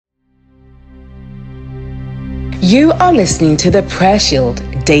You are listening to the Prayer Shield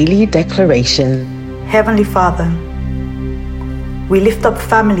Daily Declaration. Heavenly Father, we lift up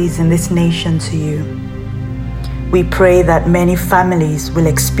families in this nation to you. We pray that many families will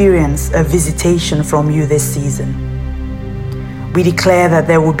experience a visitation from you this season. We declare that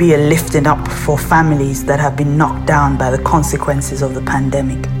there will be a lifting up for families that have been knocked down by the consequences of the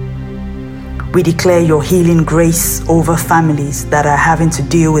pandemic. We declare your healing grace over families that are having to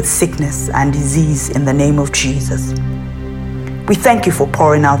deal with sickness and disease in the name of Jesus. We thank you for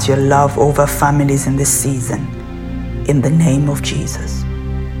pouring out your love over families in this season. In the name of Jesus.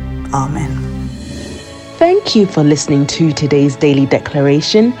 Amen. Thank you for listening to today's Daily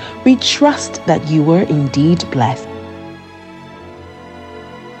Declaration. We trust that you were indeed blessed.